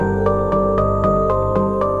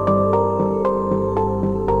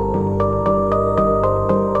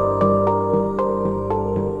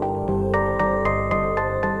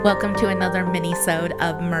Welcome to another mini-sode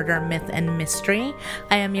of Murder, Myth, and Mystery.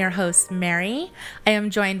 I am your host, Mary. I am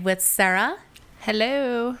joined with Sarah.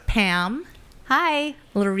 Hello. Pam. Hi.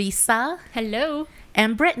 Larissa. Hello.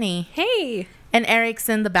 And Brittany. Hey. And Eric's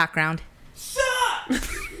in the background.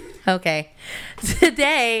 Okay.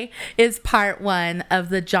 Today is part 1 of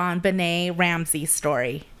the JonBenét Ramsey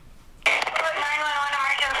story.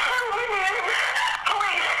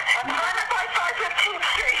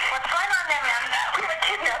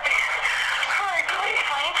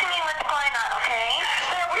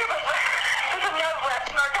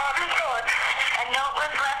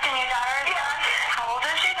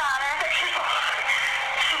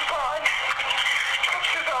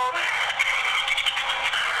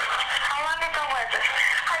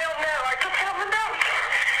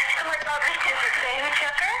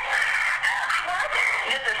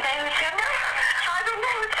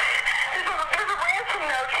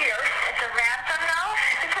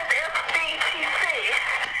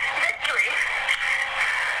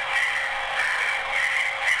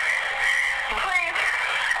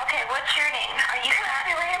 What's your name? Are you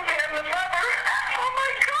Kathy Ramsey? I'm the mother. Oh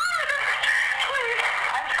my God! Please.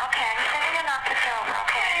 Okay, I'm sending an officer over,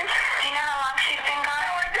 okay? Do you know how long she's been gone?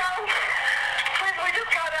 No, I don't. Please, we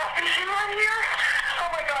just got out. Is she right here? Oh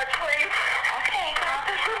my God, please. Okay.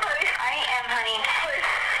 There's somebody. I am, honey. Please.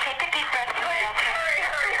 Take a deep breath. Please, okay?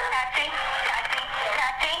 Hurry. Kathy.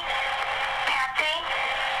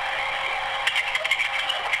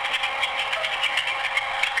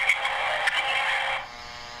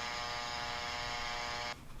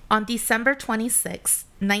 On December 26,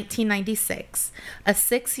 1996, a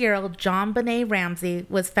 6-year-old JonBenét Ramsey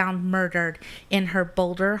was found murdered in her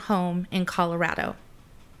Boulder home in Colorado.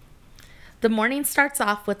 The morning starts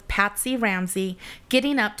off with Patsy Ramsey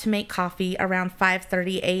getting up to make coffee around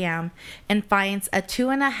 5:30 a.m. and finds a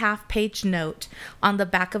 2.5-page note on the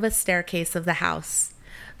back of a staircase of the house.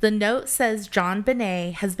 The note says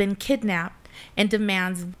JonBenét has been kidnapped and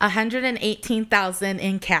demands $118,000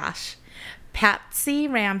 in cash. Patsy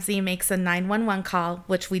Ramsey makes a 911 call,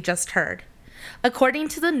 which we just heard. According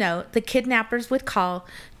to the note, the kidnappers would call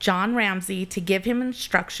John Ramsey to give him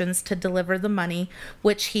instructions to deliver the money,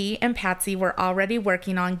 which he and Patsy were already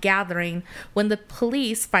working on gathering when the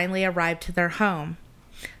police finally arrived to their home.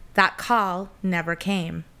 That call never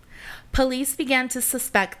came. Police began to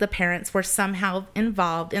suspect the parents were somehow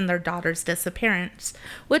involved in their daughter's disappearance,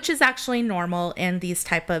 which is actually normal in these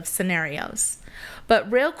type of scenarios. But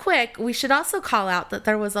real quick, we should also call out that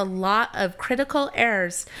there was a lot of critical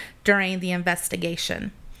errors during the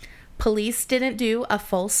investigation. Police didn't do a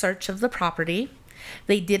full search of the property.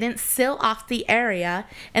 They didn't seal off the area,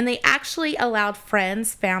 and they actually allowed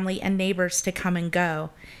friends, family, and neighbors to come and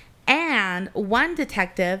go. And one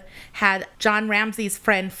detective had John Ramsey's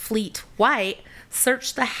friend Fleet White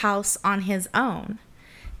search the house on his own.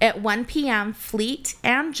 At 1 p.m., Fleet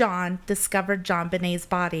and John discovered JonBenét's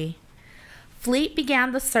body. Fleet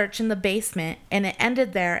began the search in the basement, and it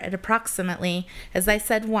ended there at approximately, as I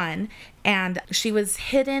said, 1, and she was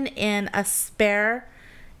hidden in a spare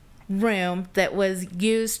room that was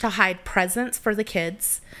used to hide presents for the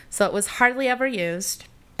kids, so it was hardly ever used,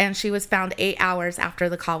 and she was found 8 hours after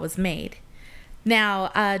the call was made.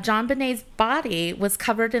 Now, JonBenét's body was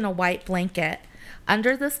covered in a white blanket.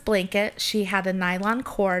 Under this blanket, she had a nylon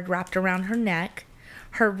cord wrapped around her neck.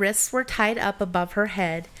 Her wrists were tied up above her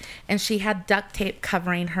head, and she had duct tape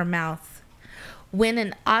covering her mouth. When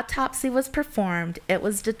an autopsy was performed, it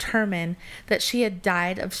was determined that she had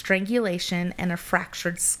died of strangulation and a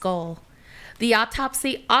fractured skull. The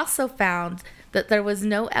autopsy also found that there was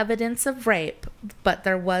no evidence of rape, but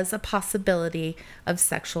there was a possibility of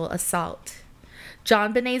sexual assault.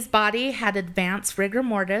 JonBenét's body had advanced rigor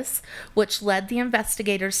mortis, which led the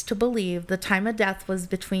investigators to believe the time of death was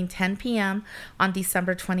between 10 p.m. on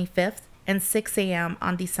December 25th and 6 a.m.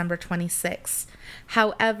 on December 26th.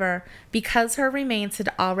 However, because her remains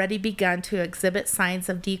had already begun to exhibit signs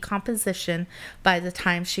of decomposition by the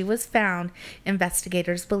time she was found,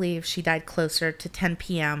 investigators believe she died closer to 10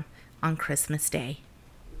 p.m. on Christmas Day.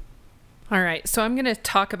 All right, so I'm going to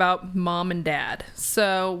talk about mom and dad.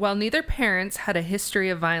 So while neither parents had a history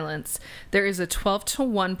of violence, there is a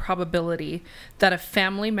 12-to-1 probability that a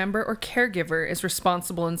family member or caregiver is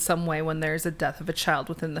responsible in some way when there is a death of a child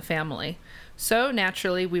within the family. So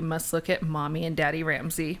naturally, we must look at Mommy and Daddy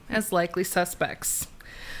Ramsey as likely suspects.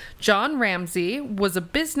 John Ramsey was a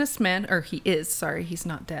businessman, or he is, sorry, he's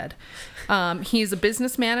not dead. He's a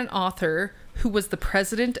businessman and author who was the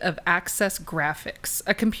president of Access Graphics,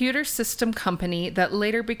 a computer system company that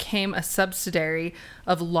later became a subsidiary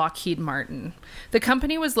of Lockheed Martin. The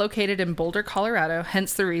company was located in Boulder, Colorado,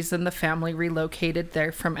 hence the reason the family relocated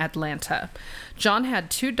there from Atlanta. John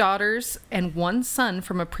had 2 daughters and 1 son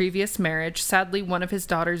from a previous marriage. Sadly, one of his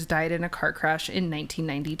daughters died in a car crash in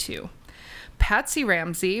 1992. Patsy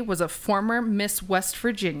Ramsey was a former Miss West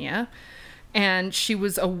Virginia, and she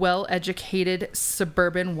was a well-educated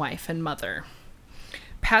suburban wife and mother.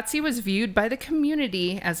 Patsy was viewed by the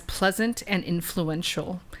community as pleasant and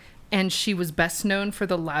influential, and she was best known for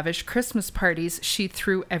the lavish Christmas parties she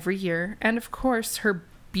threw every year, and of course, her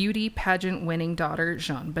beauty pageant-winning daughter,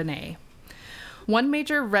 JonBenét. One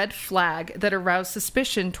major red flag that aroused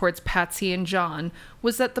suspicion towards Patsy and John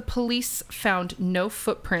was that the police found no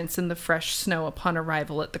footprints in the fresh snow upon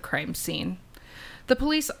arrival at the crime scene. The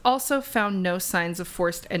police also found no signs of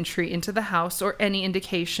forced entry into the house or any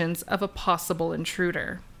indications of a possible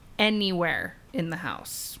intruder anywhere in the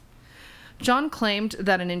house. John claimed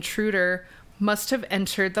that an intruder must have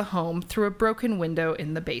entered the home through a broken window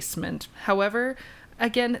in the basement. However,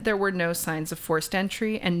 again, there were no signs of forced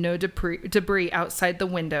entry and no debris outside the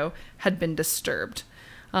window had been disturbed.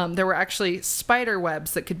 There were actually spider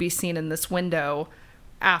webs that could be seen in this window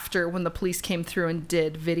after when the police came through and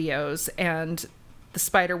did videos, and the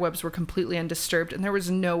spider webs were completely undisturbed, and there was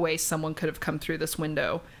no way someone could have come through this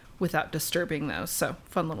window without disturbing those. So,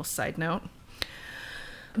 fun little side note.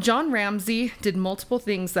 John Ramsey did multiple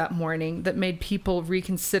things that morning that made people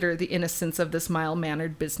reconsider the innocence of this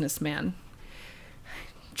mild-mannered businessman.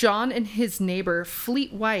 John and his neighbor,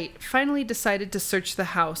 Fleet White, finally decided to search the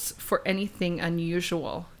house for anything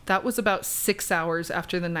unusual. That was about 6 hours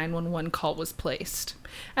after the 911 call was placed.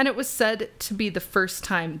 And it was said to be the first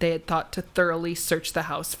time they had thought to thoroughly search the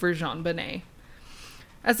house for JonBenét.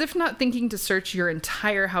 As if not thinking to search your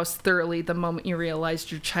entire house thoroughly the moment you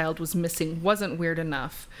realized your child was missing wasn't weird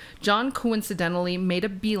enough, John coincidentally made a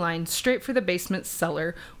beeline straight for the basement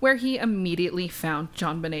cellar, where he immediately found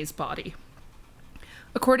JonBenét's body.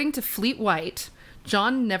 According to Fleet White,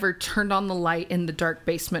 John never turned on the light in the dark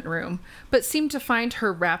basement room, but seemed to find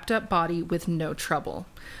her wrapped up body with no trouble.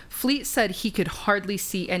 Fleet said he could hardly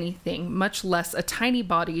see anything, much less a tiny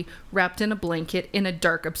body wrapped in a blanket in a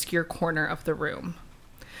dark, obscure corner of the room.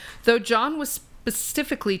 Though John was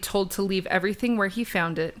specifically told to leave everything where he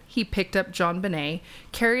found it, he picked up JonBenét,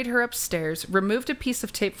 carried her upstairs, removed a piece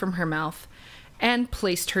of tape from her mouth, and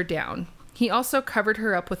placed her down. He also covered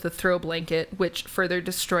her up with a throw blanket, which further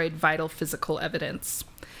destroyed vital physical evidence.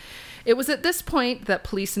 It was at this point that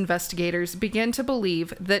police investigators began to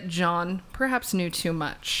believe that John perhaps knew too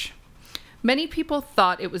much. Many people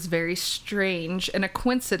thought it was very strange and a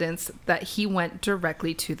coincidence that he went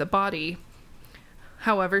directly to the body.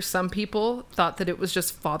 However, some people thought that it was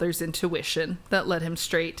just father's intuition that led him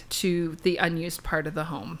straight to the unused part of the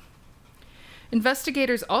home.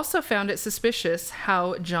 Investigators also found it suspicious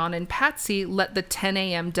how John and Patsy let the 10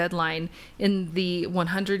 a.m. deadline in the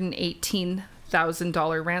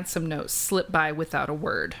 $118,000 ransom note slip by without a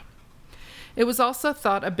word. It was also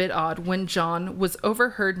thought a bit odd when John was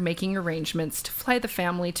overheard making arrangements to fly the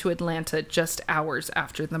family to Atlanta just hours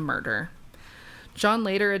after the murder. John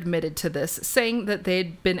later admitted to this, saying that they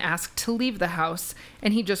had been asked to leave the house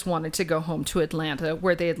and he just wanted to go home to Atlanta,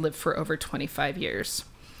 where they had lived for over 25 years.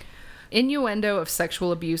 Innuendo of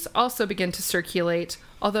sexual abuse also began to circulate,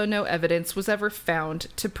 although no evidence was ever found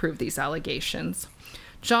to prove these allegations.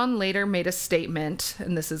 John later made a statement,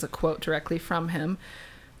 and this is a quote directly from him: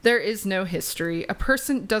 "There is no history. A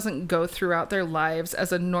person doesn't go throughout their lives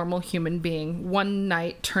as a normal human being, one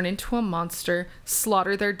night turn into a monster,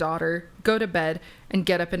 slaughter their daughter, go to bed, and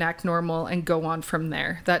get up and act normal and go on from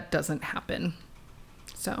there. That doesn't happen."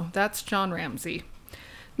 So that's John Ramsey.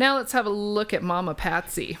 Now let's have a look at Mama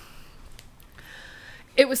Patsy.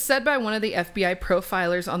 It was said by one of the FBI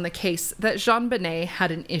profilers on the case that JonBenét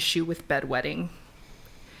had an issue with bedwetting.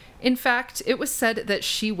 In fact, it was said that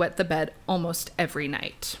she wet the bed almost every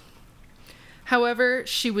night. However,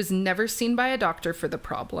 she was never seen by a doctor for the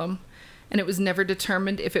problem, and it was never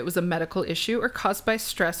determined if it was a medical issue or caused by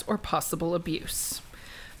stress or possible abuse.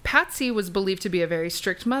 Patsy was believed to be a very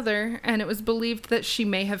strict mother, and it was believed that she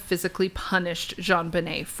may have physically punished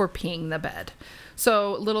JonBenét for peeing the bed.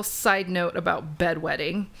 So, little side note about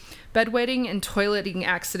bedwetting. Bedwetting and toileting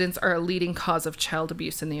accidents are a leading cause of child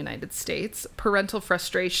abuse in the United States. Parental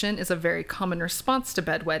frustration is a very common response to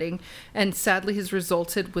bedwetting, and sadly has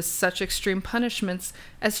resulted with such extreme punishments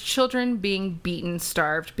as children being beaten,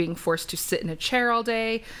 starved, being forced to sit in a chair all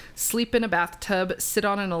day, sleep in a bathtub, sit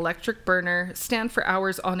on an electric burner, stand for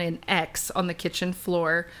hours on an X on the kitchen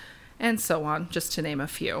floor, and so on, just to name a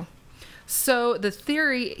few. So the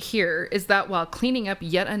theory here is that while cleaning up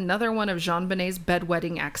yet another one of JonBenét's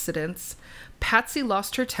bedwetting accidents, Patsy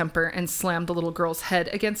lost her temper and slammed the little girl's head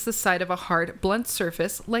against the side of a hard, blunt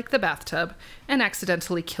surface like the bathtub and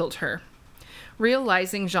accidentally killed her.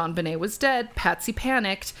 Realizing JonBenét was dead, Patsy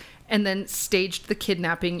panicked and then staged the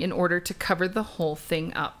kidnapping in order to cover the whole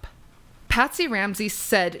thing up. Patsy Ramsey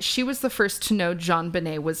said she was the first to know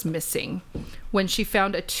JonBenét was missing when she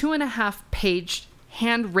found a 2.5-page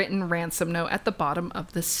handwritten ransom note at the bottom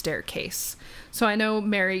of the staircase. So I know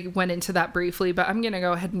Mary went into that briefly, but I'm going to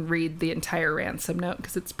go ahead and read the entire ransom note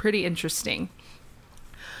because it's pretty interesting.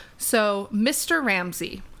 So, Mr.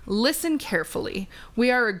 Ramsey, listen carefully. We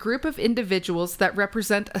are a group of individuals that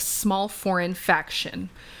represent a small foreign faction.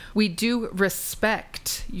 We do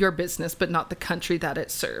respect your business, but not the country that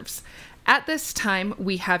it serves. At this time,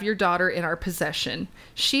 we have your daughter in our possession.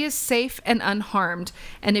 She is safe and unharmed,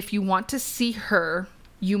 and if you want to see her,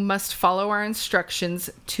 you must follow our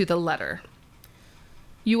instructions to the letter.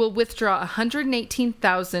 You will withdraw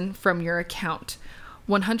 $118,000 from your account.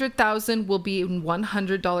 $100,000 will be in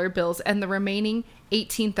 $100 bills, and the remaining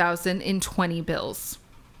 $18,000 in 20 bills.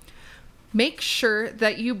 Make sure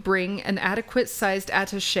that you bring an adequate-sized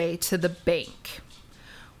attaché to the bank.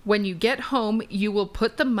 When you get home, you will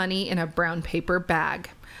put the money in a brown paper bag.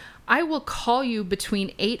 I will call you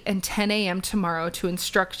between 8 and 10 a.m. tomorrow to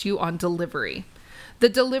instruct you on delivery. The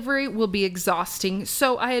delivery will be exhausting,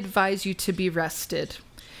 so I advise you to be rested.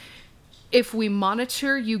 If we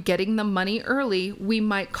monitor you getting the money early, we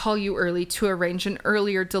might call you early to arrange an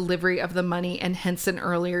earlier delivery of the money and hence an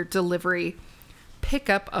earlier delivery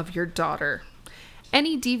pickup of your daughter.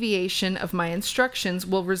 Any deviation of my instructions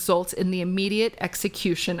will result in the immediate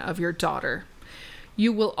execution of your daughter.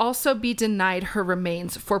 You will also be denied her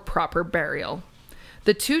remains for proper burial.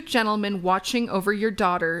 The two gentlemen watching over your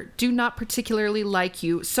daughter do not particularly like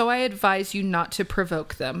you, so I advise you not to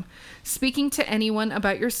provoke them. Speaking to anyone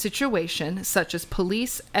about your situation, such as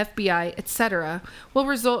police, FBI, etc., will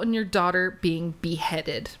result in your daughter being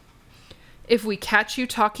beheaded. If we catch you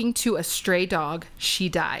talking to a stray dog, she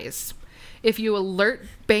dies. If you alert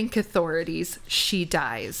bank authorities, she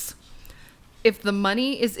dies. If the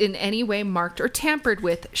money is in any way marked or tampered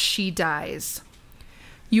with, she dies.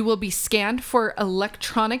 You will be scanned for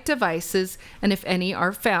electronic devices, and if any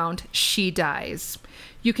are found, she dies.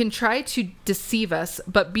 You can try to deceive us,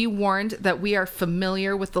 but be warned that we are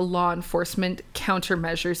familiar with the law enforcement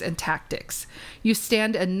countermeasures and tactics. You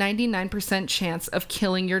stand a 99% chance of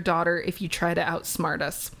killing your daughter if you try to outsmart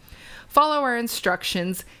us. Follow our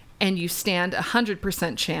instructions, and you stand a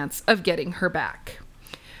 100% chance of getting her back.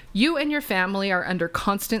 You and your family are under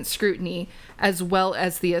constant scrutiny, as well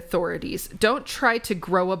as the authorities. Don't try to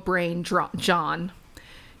grow a brain, John.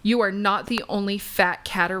 You are not the only fat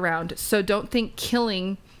cat around, so don't think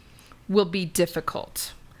killing will be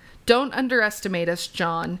difficult. Don't underestimate us,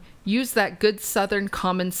 John. Use that good Southern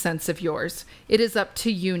common sense of yours. It is up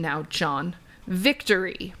to you now, John.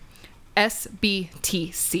 Victory.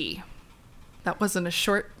 SBTC. That wasn't a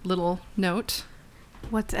short little note.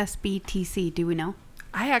 What's SBTC? Do we know?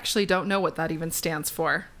 I actually don't know what that even stands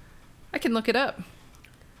for. I can look it up.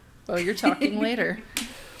 Well, you're talking later.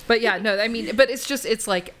 But yeah, no, I mean, but it's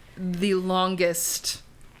like the longest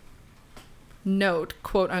note,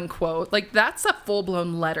 quote unquote. Like, that's a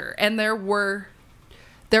full-blown letter. And there were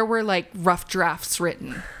like rough drafts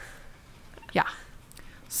written. Yeah.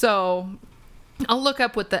 So I'll look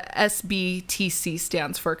up what the SBTC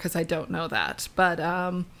stands for because I don't know that. But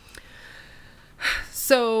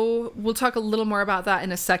so we'll talk a little more about that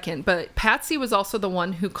in a second. But Patsy was also the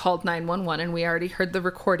one who called 911, and we already heard the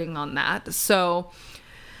recording on that. So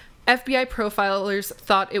FBI profilers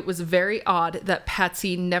thought it was very odd that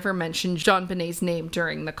Patsy never mentioned JonBenét's name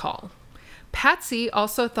during the call. Patsy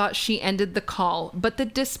also thought she ended the call, but the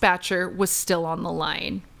dispatcher was still on the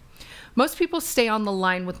line. Most people stay on the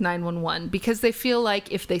line with 911 because they feel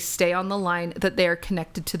like if they stay on the line that they are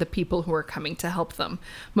connected to the people who are coming to help them.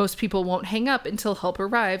 Most people won't hang up until help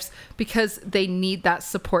arrives because they need that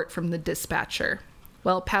support from the dispatcher.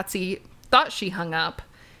 Well, Patsy thought she hung up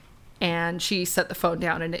and she set the phone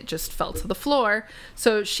down and it just fell to the floor.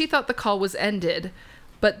 So she thought the call was ended,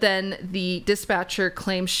 but then the dispatcher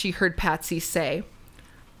claims she heard Patsy say,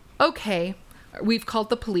 "Okay, we've called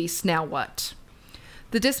the police, now what?"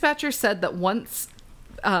 The dispatcher said that once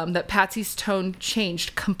that Patsy's tone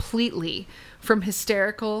changed completely from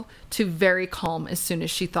hysterical to very calm as soon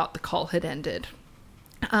as she thought the call had ended.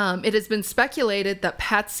 It has been speculated that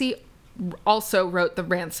Patsy also wrote the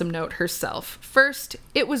ransom note herself. First,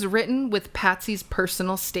 it was written with Patsy's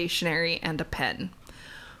personal stationery and a pen.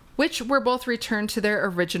 which were both returned to their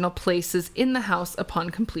original places in the house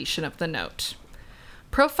upon completion of the note.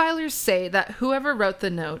 Profilers say that whoever wrote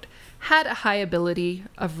the note had a high ability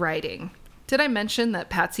of writing. Did I mention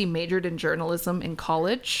that Patsy majored in journalism in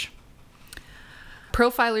college?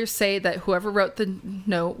 Profilers say that whoever wrote the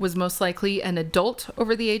note was most likely an adult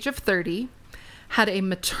over the age of 30, had a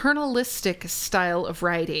maternalistic style of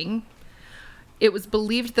writing. It was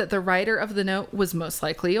believed that the writer of the note was most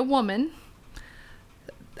likely a woman.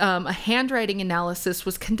 A handwriting analysis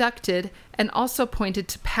was conducted and also pointed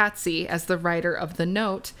to Patsy as the writer of the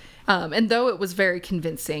note. And though it was very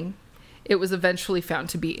convincing, it was eventually found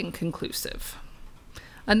to be inconclusive.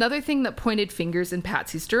 Another thing that pointed fingers in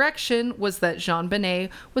Patsy's direction was that JonBenét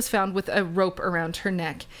was found with a rope around her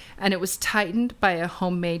neck, and it was tightened by a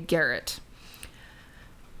homemade garrote.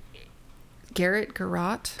 Garrote?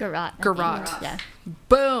 Garrote. Yeah.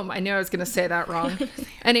 Boom! I knew I was going to say that wrong.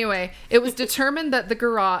 Anyway, it was determined that the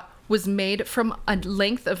garrote was made from a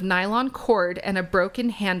length of nylon cord and a broken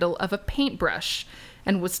handle of a paintbrush,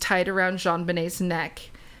 and was tied around JonBenét's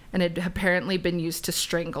neck, and had apparently been used to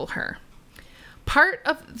strangle her. Part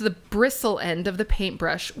of the bristle end of the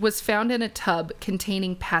paintbrush was found in a tub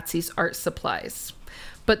containing Patsy's art supplies.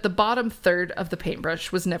 But the bottom third of the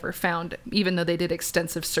paintbrush was never found, even though they did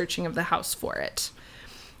extensive searching of the house for it.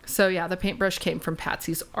 So yeah, the paintbrush came from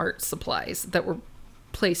Patsy's art supplies that were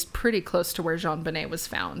placed pretty close to where JonBenét was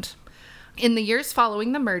found. In the years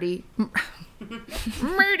following the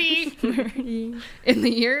In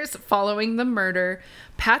the years following the murder,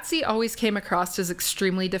 Patsy always came across as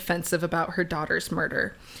extremely defensive about her daughter's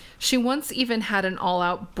murder. She once even had an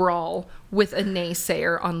all-out brawl with a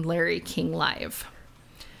naysayer on Larry King Live.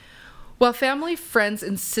 While family friends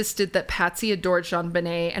insisted that Patsy adored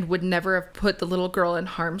JonBenét and would never have put the little girl in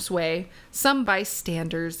harm's way, some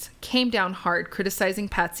bystanders came down hard criticizing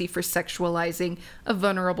Patsy for sexualizing a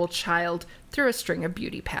vulnerable child through a string of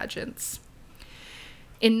beauty pageants.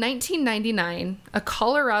 In 1999, a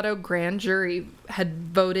Colorado grand jury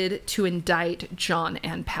had voted to indict John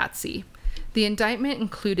and Patsy. The indictment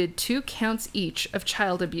included 2 counts each of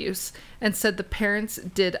child abuse and said the parents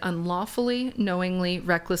did unlawfully, knowingly,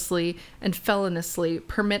 recklessly, and feloniously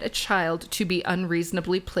permit a child to be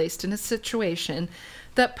unreasonably placed in a situation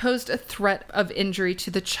that posed a threat of injury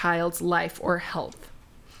to the child's life or health,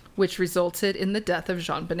 which resulted in the death of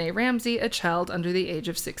JonBenét Ramsey, a child under the age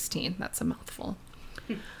of 16. That's a mouthful.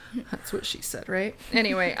 That's what she said, right?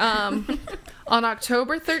 Anyway, on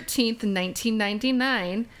October 13th,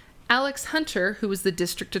 1999, Alex Hunter, who was the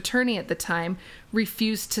district attorney at the time,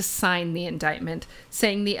 refused to sign the indictment,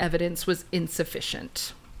 saying the evidence was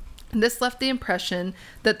insufficient. This left the impression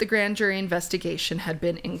that the grand jury investigation had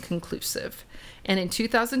been inconclusive. And in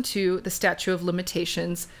 2002, the statute of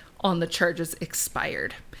limitations on the charges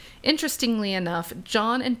expired. Interestingly enough,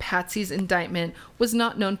 John and Patsy's indictment was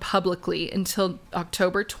not known publicly until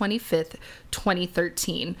October 25th,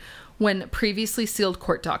 2013, when previously sealed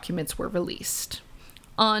court documents were released.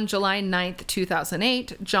 On July 9th,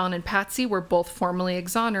 2008, John and Patsy were both formally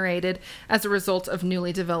exonerated as a result of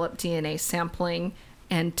newly developed DNA sampling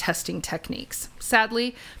and testing techniques.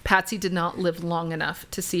 Sadly, Patsy did not live long enough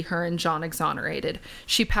to see her and John exonerated.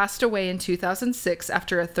 She passed away in 2006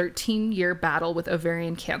 after a 13-year battle with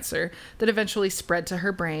ovarian cancer that eventually spread to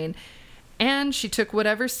her brain, and she took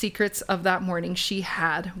whatever secrets of that morning she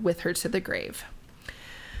had with her to the grave.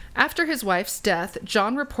 After his wife's death,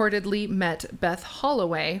 John reportedly met Beth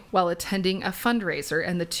Holloway while attending a fundraiser,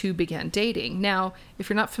 and the two began dating. Now, if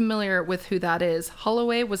you're not familiar with who that is,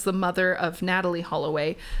 Holloway was the mother of Natalie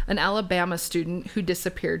Holloway, an Alabama student who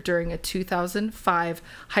disappeared during a 2005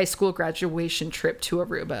 high school graduation trip to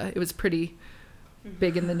Aruba. It was pretty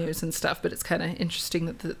big in the news and stuff, but it's kind of interesting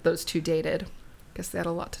that those two dated. I guess they had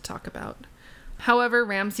a lot to talk about. However,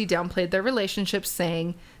 Ramsey downplayed their relationship,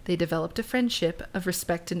 saying they developed a friendship of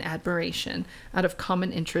respect and admiration out of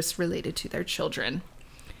common interests related to their children.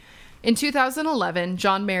 In 2011,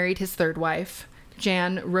 John married his third wife,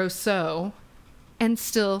 Jan Rousseau, and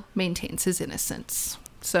still maintains his innocence.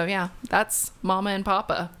 So yeah, that's Mama and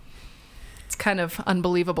Papa. It's kind of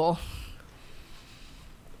unbelievable.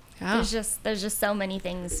 Yeah. There's just so many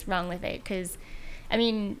things wrong with it, because, I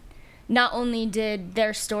mean, not only did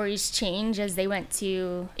their stories change as they went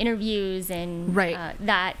to interviews and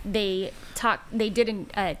that they did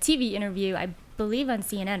a TV interview, I believe on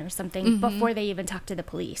CNN or something, before they even talked to the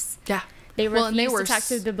police. Yeah. They refused to talk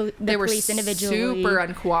to the police individually. They were super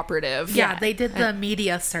uncooperative. Yeah, they did the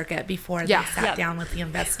media circuit before they sat down with the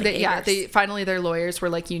investigators. Finally their lawyers were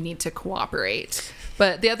like, you need to cooperate.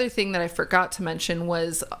 But the other thing that I forgot to mention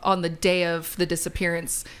was on the day of the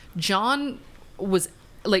disappearance, John was...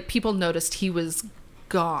 like, people noticed he was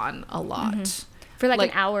gone a lot. For like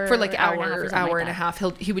an hour. For like hour and a half. Or something hour like and a that.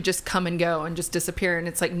 half. He would just come and go and just disappear. And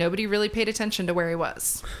it's like nobody really paid attention to where he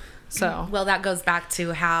was. So. Well, that goes back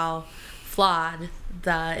to how flawed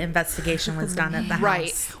the investigation was done at the house.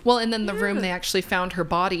 Right. Well, and then the room they actually found her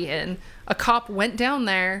body in, a cop went down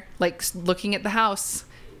there, like looking at the house,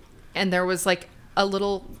 and there was like a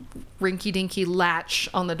little rinky-dinky latch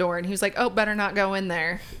on the door, and he was like, oh, better not go in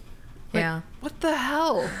there. Like, Yeah. what the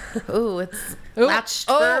hell? Ooh, it's Ooh, latched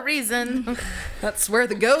for a reason. That's where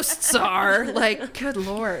the ghosts are. Like, good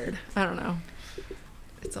Lord. I don't know.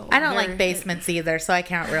 It's all I don't very- like basements either, so I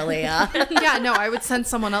can't really. Yeah, no, I would send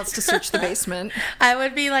someone else to search the basement. I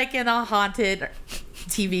would be like in a haunted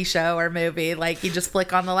TV show or movie. Like you just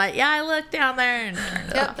flick on the light. Yeah, I looked down there and turned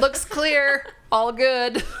it Yep, off. looks clear. All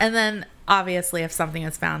good. And then obviously, if something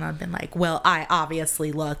is found, I've been like, well, I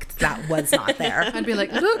obviously looked. That was not there. I'd be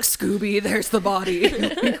like, look, Scooby, there's the body.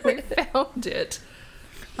 We found it.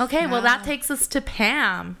 Okay, well, that takes us to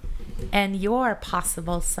Pam and your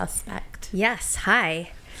possible suspect. Yes.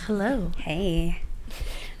 Hi. Hello. Hey.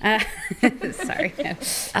 Sorry.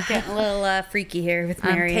 Getting a little freaky here with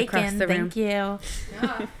Mary across the room. Thank you.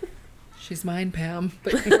 She's mine, Pam.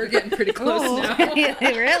 But we're getting pretty close now.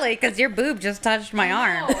 Really? Because your boob just touched my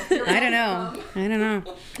arm. I don't know.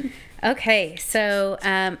 Okay, so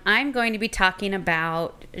I'm going to be talking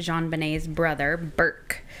about JonBenét's brother,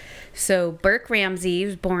 Burke. So Burke Ramsey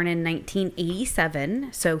was born in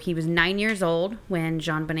 1987. So he was 9 years old when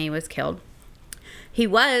JonBenét was killed. He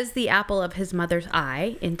was the apple of his mother's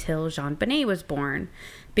eye until JonBenét was born.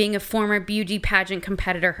 Being a former beauty pageant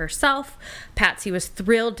competitor herself, Patsy was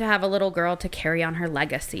thrilled to have a little girl to carry on her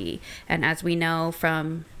legacy. And as we know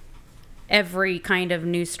from every kind of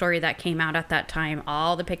news story that came out at that time,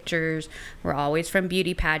 all the pictures were always from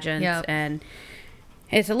beauty pageants. Yep. And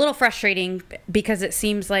it's a little frustrating because it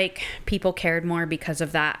seems like people cared more because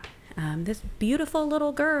of that. This beautiful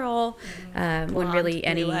little girl, when really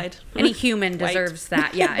any human deserves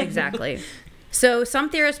that. Yeah, exactly. So some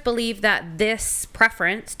theorists believe that this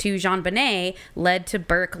preference to JonBenét led to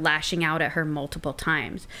Burke lashing out at her multiple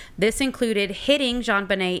times. This included hitting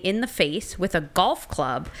JonBenét in the face with a golf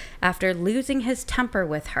club after losing his temper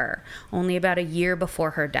with her, only about a year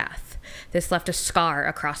before her death. This left a scar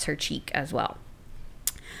across her cheek as well.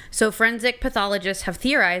 So forensic pathologists have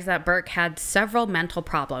theorized that Burke had several mental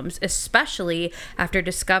problems, especially after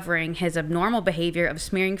discovering his abnormal behavior of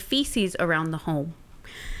smearing feces around the home.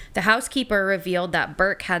 The housekeeper revealed that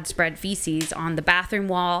Burke had spread feces on the bathroom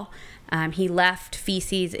wall. He left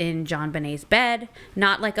feces in JonBenét's bed,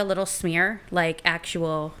 not like a little smear, like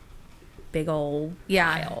actual big old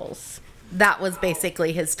piles. That was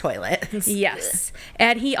basically his toilet. Yes.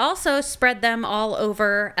 And he also spread them all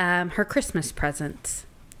over her Christmas presents.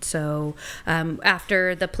 So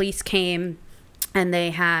after the police came and they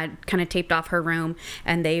had kind of taped off her room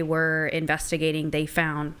and they were investigating, they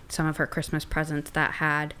found some of her Christmas presents that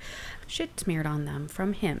had shit smeared on them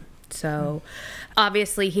from him. So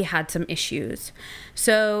obviously he had some issues.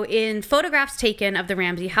 So in photographs taken of the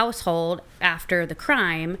Ramsey household after the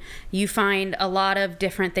crime, you find a lot of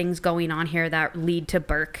different things going on here that lead to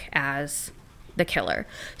Burke as the killer.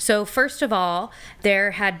 So first of all,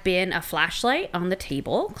 there had been a flashlight on the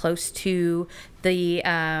table close to the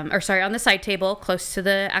on the side table close to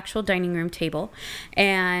the actual dining room table,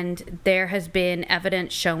 and there has been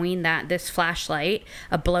evidence showing that this flashlight,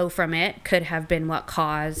 a blow from it, could have been what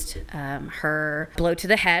caused her blow to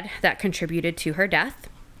the head that contributed to her death.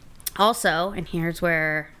 Also, and here's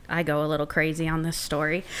where I go a little crazy on this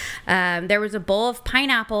story, there was a bowl of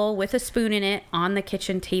pineapple with a spoon in it on the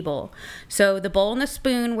kitchen table. So the bowl and the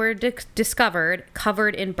spoon were discovered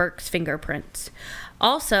covered in Burke's fingerprints.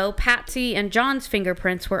 Also, Patsy and John's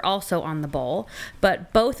fingerprints were also on the bowl,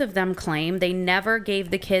 but both of them claim they never gave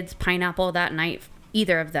the kids pineapple that night,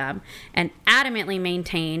 either of them, and adamantly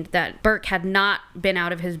maintained that Burke had not been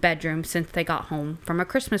out of his bedroom since they got home from a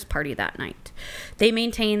Christmas party that night. They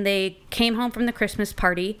maintained they came home from the Christmas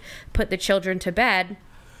party, put the children to bed,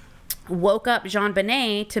 woke up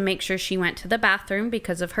JonBenét to make sure she went to the bathroom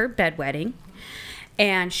because of her bedwetting,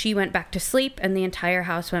 and she went back to sleep, and the entire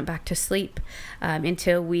house went back to sleep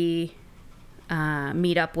until we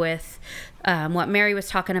meet up with what Mary was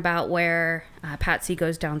talking about, where Patsy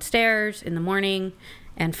goes downstairs in the morning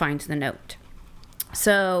and finds the note.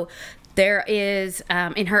 So there is,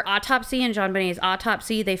 in her autopsy, in JonBenét's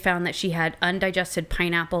autopsy, they found that she had undigested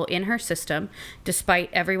pineapple in her system, despite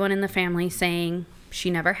everyone in the family saying she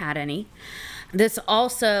never had any. This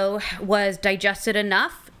also was digested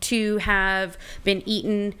enough to have been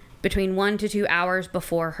eaten between 1 to 2 hours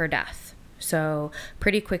before her death. So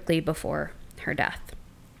pretty quickly before her death.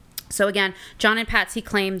 So again, John and Patsy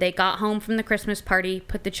claimed they got home from the Christmas party,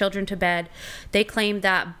 put the children to bed. They claimed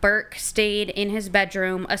that Burke stayed in his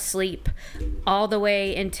bedroom asleep all the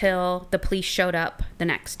way until the police showed up the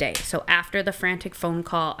next day. So after the frantic phone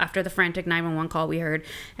call, after the frantic 911 call we heard,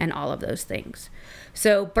 and all of those things.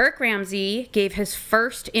 So Burke Ramsey gave his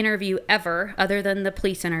first interview ever, other than the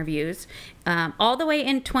police interviews, all the way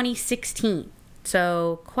in 2016.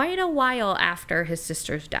 So quite a while after his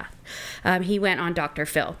sister's death. He went on Dr.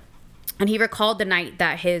 Phil. And he recalled the night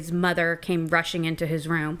that his mother came rushing into his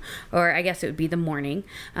room, or I guess it would be the morning,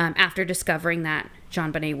 after discovering that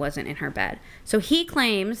JonBenét wasn't in her bed. So he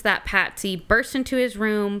claims that Patsy burst into his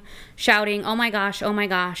room shouting, oh my gosh,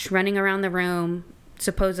 running around the room,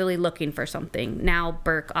 supposedly looking for something. Now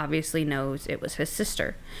Burke obviously knows it was his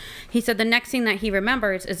sister. He said the next thing that he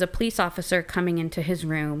remembers is a police officer coming into his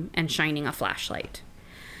room and shining a flashlight.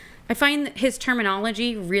 I find his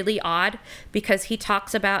terminology really odd because he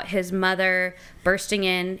talks about his mother bursting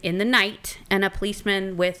in the night and a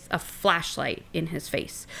policeman with a flashlight in his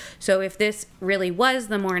face. So if this really was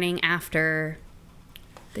the morning after,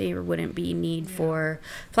 there wouldn't be need for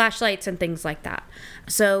flashlights and things like that.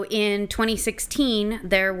 So in 2016,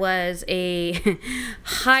 there was a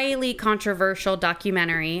highly controversial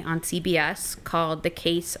documentary on CBS called The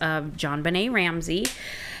Case of JonBenét Ramsey.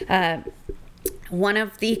 One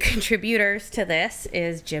of the contributors to this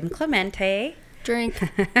is Jim Clemente. Drink.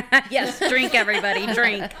 Yes, drink, everybody,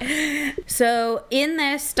 drink. So in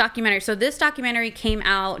this documentary came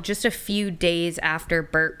out just a few days after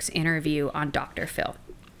Burke's interview on Dr. Phil.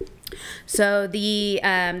 So the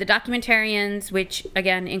documentarians, which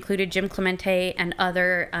again included Jim Clemente and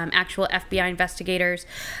other actual FBI investigators,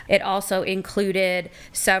 it also included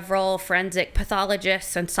several forensic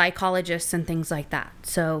pathologists and psychologists and things like that.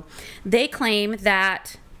 So they claim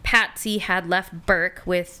that Patsy had left Burke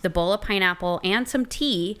with the bowl of pineapple and some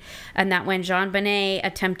tea, and that when JonBenét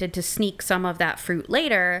attempted to sneak some of that fruit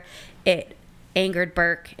later, it angered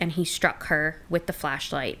Burke and he struck her with the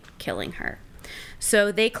flashlight, killing her.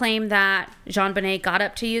 So they claim that JonBenét got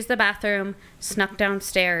up to use the bathroom, snuck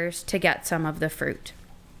downstairs to get some of the fruit.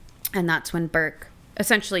 And that's when Burke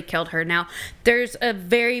essentially killed her. Now, there's a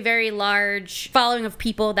very, very large following of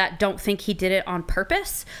people that don't think he did it on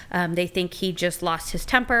purpose. They think he just lost his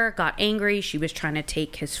temper, got angry, she was trying to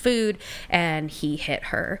take his food, and he hit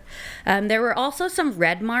her. There were also some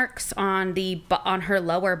red marks on her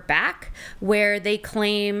lower back where they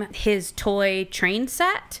claim his toy train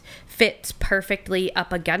set fits perfectly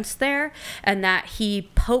up against there, and that he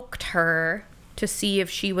poked her to see if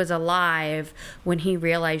she was alive when he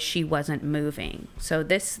realized she wasn't moving. So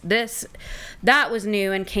that was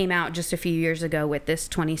new and came out just a few years ago with this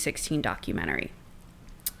 2016 documentary.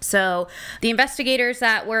 So the investigators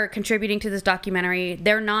that were contributing to this documentary,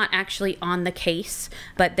 they're not actually on the case,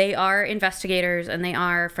 but they are investigators and they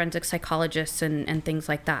are forensic psychologists and things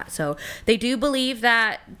like that. So they do believe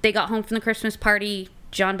that they got home from the Christmas party,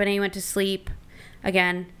 JonBenét went to sleep,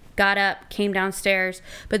 again, got up, came downstairs,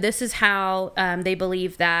 but this is how they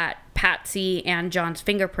believe that Patsy and John's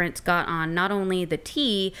fingerprints got on not only the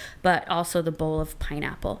tea, but also the bowl of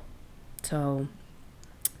pineapple. So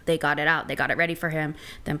they got it out, they got it ready for him,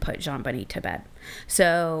 then put JonBenét to bed.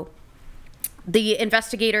 So the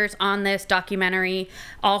investigators on this documentary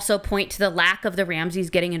also point to the lack of the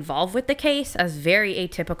Ramseys getting involved with the case as very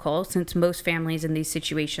atypical, since most families in these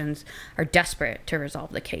situations are desperate to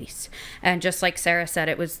resolve the case. And just like Sarah said,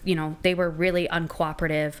 it was, they were really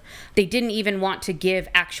uncooperative. They didn't even want to give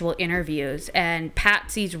actual interviews. And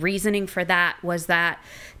Patsy's reasoning for that was that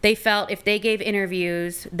they felt if they gave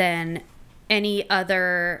interviews, then any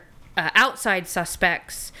other outside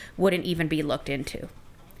suspects wouldn't even be looked into,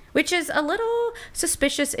 which is a little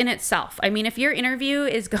suspicious in itself. I mean, if your interview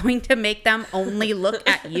is going to make them only look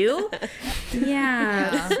at you,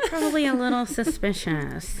 yeah, it's probably a little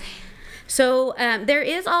suspicious. So there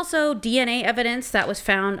is also DNA evidence that was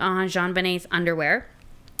found on JonBenét's underwear.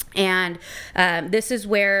 And this is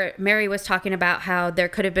where Mary was talking about how there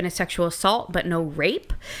could have been a sexual assault, but no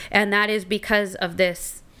rape. And that is because of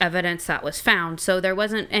this evidence that was found. So there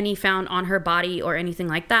wasn't any found on her body or anything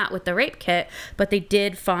like that with the rape kit, but they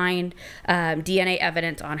did find DNA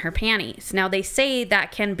evidence on her panties. Now they say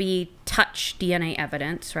that can be touch DNA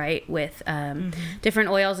evidence, right, with different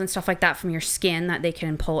oils and stuff like that from your skin that they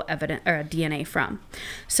can pull evidence or DNA from.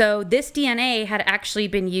 So this DNA had actually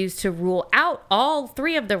been used to rule out all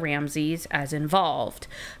three of the Ramseys as involved.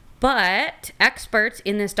 But experts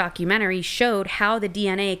in this documentary showed how the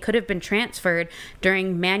DNA could have been transferred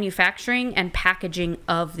during manufacturing and packaging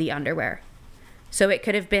of the underwear. So it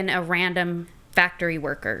could have been a random factory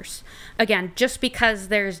workers. Again, just because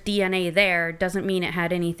there's DNA there doesn't mean it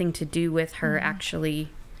had anything to do with her actually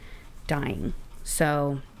dying.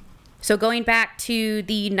 So going back to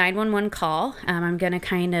the 911 call, I'm going to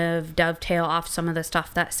kind of dovetail off some of the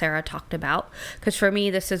stuff that Sarah talked about, because for me,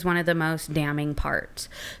 this is one of the most damning parts.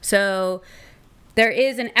 So there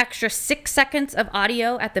is an extra 6 seconds of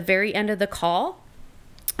audio at the very end of the call.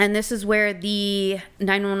 And this is where the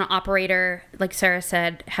 911 operator, like Sarah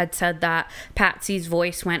said, had said that Patsy's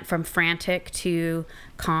voice went from frantic to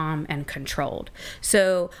calm and controlled.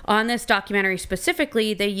 So on this documentary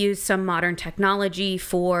specifically, they used some modern technology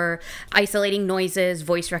for isolating noises,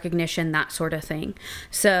 voice recognition, that sort of thing.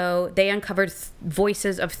 So they uncovered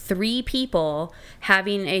voices of 3 people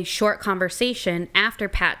having a short conversation after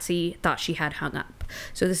Patsy thought she had hung up.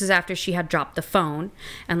 So this is after she had dropped the phone.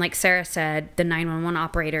 And like Sarah said, the 911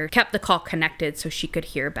 operator kept the call connected so she could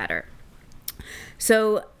hear better.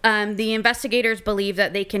 So the investigators believe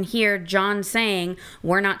that they can hear John saying,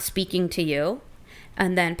 "We're not speaking to you."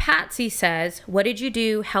 And then Patsy says, "What did you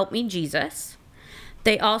do? Help me, Jesus."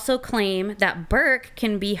 They also claim that Burke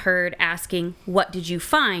can be heard asking, "What did you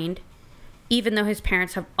find?" even though his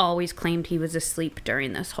parents have always claimed he was asleep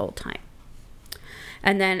during this whole time.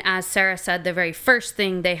 And then, as Sarah said, the very first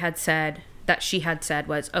thing they had said, that she had said,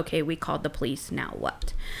 was, "Okay, we called the police, now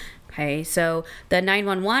what?" Okay, so the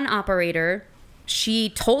 911 operator, she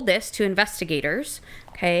told this to investigators,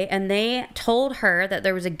 okay, and they told her that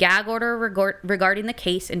there was a gag order regarding the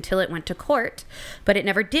case until it went to court, but it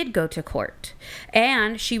never did go to court.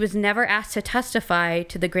 And she was never asked to testify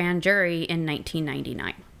to the grand jury in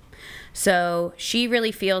 1999. So she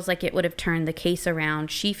really feels like it would have turned the case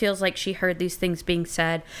around. She feels like she heard these things being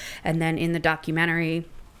said, and then in the documentary,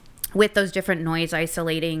 with those different noise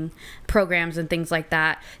isolating programs and things like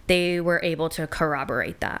that, they were able to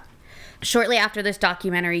corroborate that. Shortly after this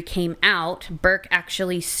documentary came out, Burke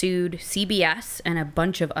actually sued CBS and a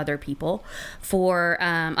bunch of other people for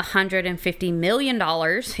 $150 million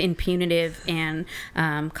in punitive and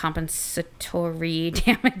compensatory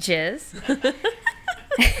damages.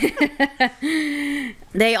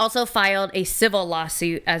 They also filed a civil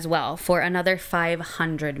lawsuit as well for another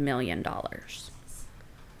 $500 million. A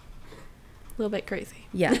little bit crazy.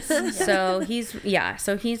 Yes. So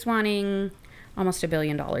he's wanting almost $1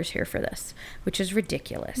 billion here for this, which is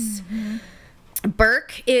ridiculous. Mm-hmm.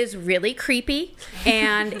 Burke is really creepy,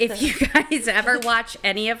 and if you guys ever watch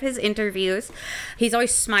any of his interviews, he's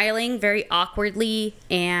always smiling very awkwardly,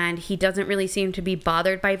 and he doesn't really seem to be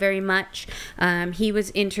bothered by very much. He was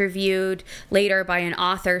interviewed later by an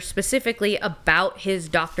author specifically about his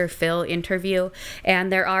Dr. Phil interview,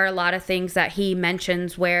 and there are a lot of things that he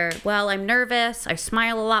mentions where, well, I'm nervous, I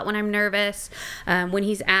smile a lot when I'm nervous. When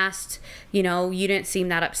he's asked, you didn't seem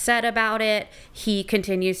that upset about it, he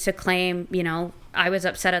continues to claim, I was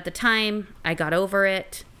upset at the time, I got over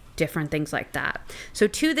it, different things like that. So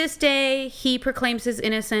to this day, he proclaims his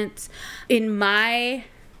innocence. In my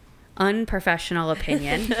unprofessional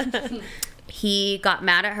opinion, he got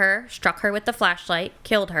mad at her, struck her with the flashlight,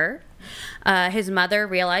 killed her. His mother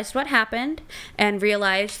realized what happened and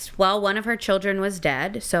realized, well, one of her children was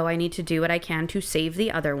dead, so I need to do what I can to save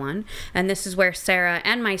the other one. And this is where Sarah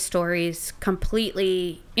and my stories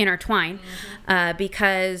completely intertwine,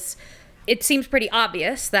 because it seems pretty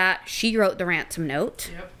obvious that she wrote the ransom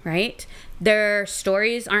note, right? Their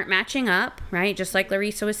stories aren't matching up, right? Just like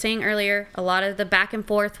Larissa was saying earlier, a lot of the back and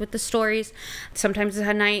forth with the stories, sometimes it's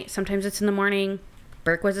at night, sometimes it's in the morning.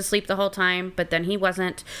 Burke was asleep the whole time, but then he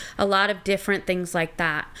wasn't. A lot of different things like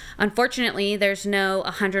that. Unfortunately, there's no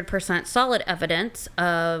 100% solid evidence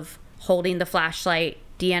of holding the flashlight,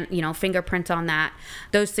 fingerprints on that,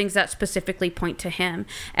 those things that specifically point to him.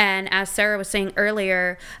 And as Sarah was saying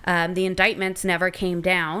earlier, the indictments never came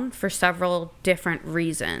down for several different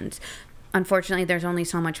reasons. Unfortunately, there's only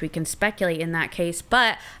so much we can speculate in that case,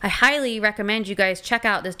 but I highly recommend you guys check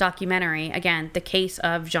out this documentary. Again, The Case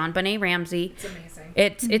of JonBenét Ramsey. It's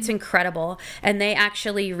amazing. It's incredible. And they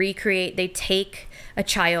actually they take a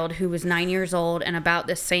child who was 9 years old and about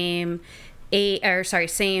the same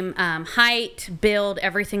height, build,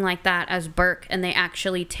 everything like that as Burke, and they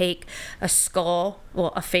actually take a skull,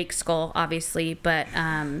 well, a fake skull, obviously, but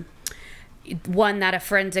one that a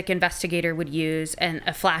forensic investigator would use, and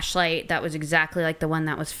a flashlight that was exactly like the one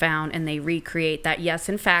that was found, and they recreate that. Yes,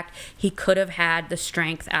 in fact, he could have had the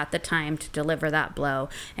strength at the time to deliver that blow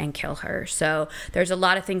and kill her. So there's a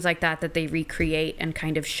lot of things like that they recreate and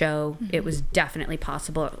kind of show it was definitely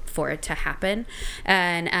possible for it to happen.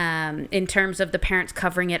 And in terms of the parents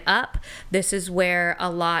covering it up, this is where a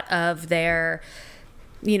lot of their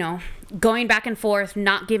going back and forth,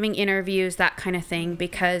 not giving interviews, that kind of thing.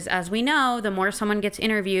 Because as we know, the more someone gets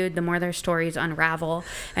interviewed, the more their stories unravel.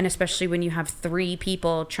 And especially when you have 3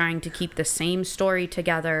 people trying to keep the same story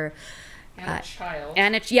together. And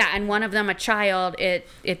a child. And one of them a child,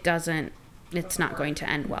 it's not going to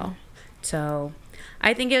end well. So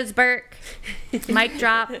I think it was Burke. Mic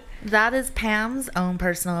drop. That is Pam's own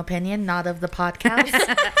personal opinion, not of the podcast.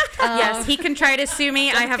 Yes, he can try to sue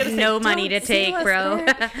me. I have no money to take, bro.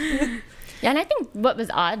 Yeah, and I think what was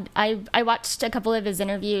odd, I watched a couple of his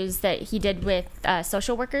interviews that he did with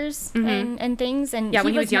social workers and things, and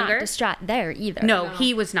when he was younger? not distraught there either. No,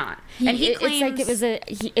 he was not. And he claims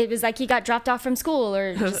it was like he got dropped off from school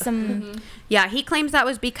or just some. Yeah, he claims that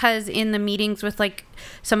was because in the meetings with like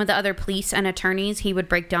some of the other police and attorneys, he would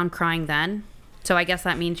break down crying then. So I guess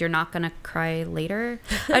that means you're not going to cry later.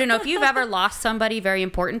 I don't know. If you've ever lost somebody very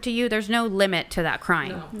important to you, there's no limit to that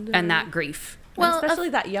crying and that grief. Well, especially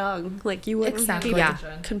that young, like you wouldn't be able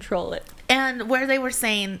to control it. And where they were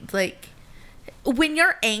saying, like, when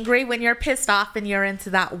you're angry, when you're pissed off and you're into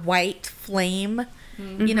that white flame,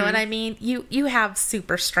 you know what I mean? You have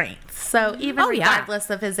super strength. So even regardless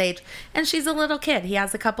of his age, and she's a little kid, he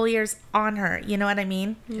has a couple years on her. You know what I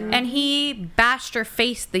mean? Yeah. And he bashed her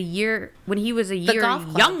face the year when he was a year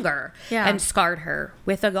younger and scarred her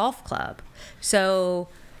with a golf club. So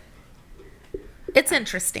it's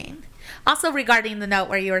interesting. Also, regarding the note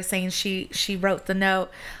where you were saying she wrote the note,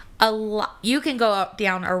 you can go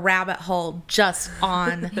down a rabbit hole just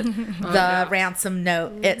on the ransom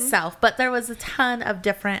note itself. But there was a ton of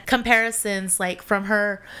different comparisons, like from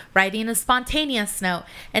her writing a spontaneous note.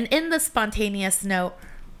 And in the spontaneous note,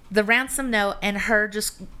 the ransom note and her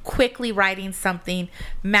just quickly writing something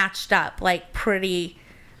matched up, like pretty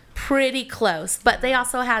close. But they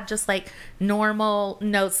also had just like normal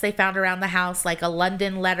notes they found around the house, like a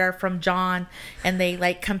London letter from John, and they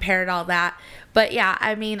like compared all that. But yeah,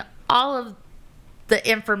 I mean, all of the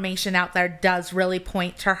information out there does really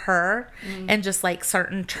point to her and just like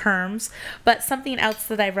certain terms. But something else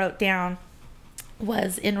that I wrote down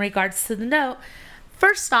was in regards to the note.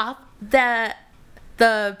 First off, the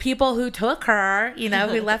people who took her,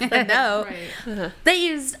 who left the note, they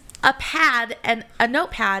used a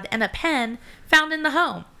notepad and a pen found in the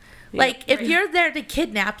home. Like, if you're there to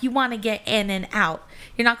kidnap, you want to get in and out.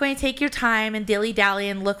 You're not going to take your time and dilly-dally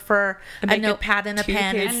and look for a notepad and a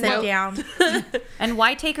pen and sit down. And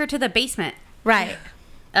why take her to the basement? Right.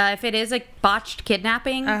 If it is a botched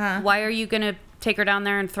kidnapping, why are you going to take her down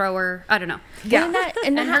there and throw her? I don't know. Yeah.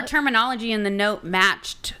 And her terminology in the note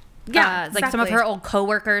matched. Like some of her old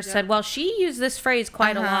coworkers said, well, she used this phrase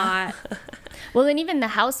quite a lot. Well, and even the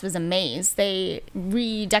house was a maze. They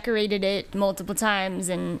redecorated it multiple times,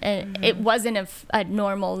 and it wasn't a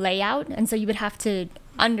normal layout. And so you would have to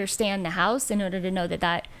understand the house in order to know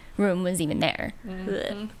that room was even there.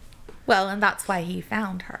 Well, and that's why he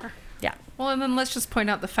found her. Yeah. Well, and then let's just point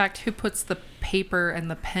out the fact who puts the paper and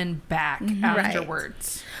the pen back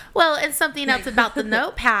afterwards. Right. Well, and something else about the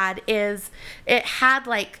notepad is it had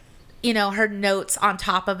like, her notes on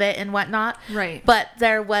top of it and whatnot. Right. But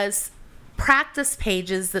there was practice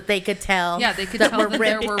pages that they could tell. Yeah, they could that tell were that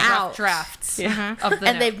there ripped were out. rough drafts of the and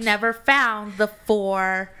note. they've never found the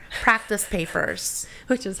 4 practice papers.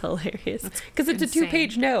 Which is hilarious. Because it's insane. a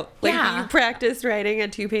 2-page note. Like, Yeah. you practice writing a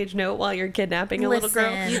 2-page note while you're kidnapping a little girl.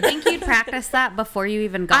 Listen. You think you'd practice that before you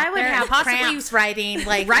even got there? I would have cramps writing,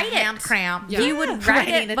 like hand cramp. Yeah. You would write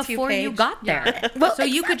Writing it a before you 2-page. got there. Well, so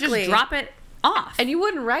you could just exactly. drop it off. And you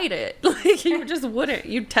wouldn't write it. Like, you just wouldn't.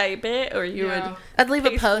 You'd type it, or you would... I'd leave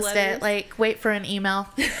a paste post-it, letters. like, wait for an email.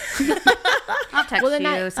 I'll text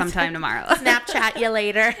you sometime tomorrow. Snapchat you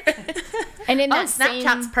later. And in that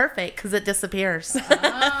Snapchat's same... perfect because it disappears.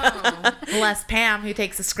 Oh. Unless Pam, who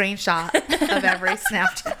takes a screenshot of every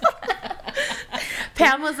Snapchat.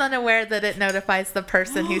 Pam was unaware that it notifies the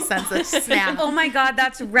person who sends a snap. Oh my God,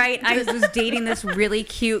 that's right. I was dating this really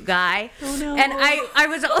cute guy. Oh no. And I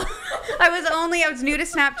was new to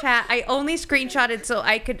Snapchat. I only screenshotted so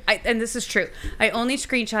I could, and this is true. I only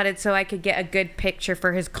screenshotted so I could get a good picture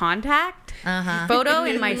for his contact photo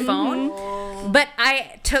in my phone. But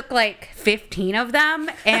I took like 15 of them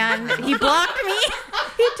and he blocked me.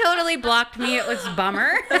 He totally blocked me. It was a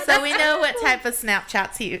bummer. So we know what type of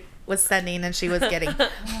Snapchats he was sending and she was getting.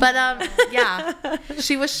 But yeah,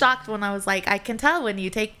 she was shocked when I was like, I can tell when you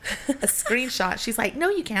take a screenshot. She's like, no,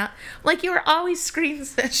 you can't. I'm like, you were always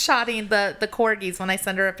screenshotting the corgis when I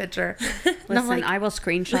send her a picture. And I'm Listen, like, I will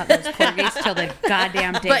screenshot those corgis till the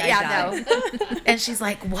goddamn day but I yeah, die. no. And she's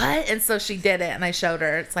like, what? And so she did it and I showed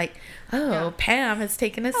her. It's like, oh, Pam has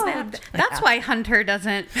taken a snap. That's why Hunter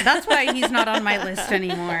doesn't, that's why he's not on my list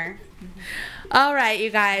anymore. All right, you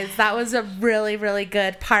guys, that was a really, really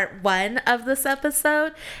good part 1 of this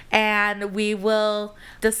episode, and we will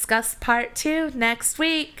discuss part 2 next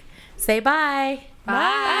week. Say bye.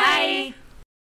 Bye.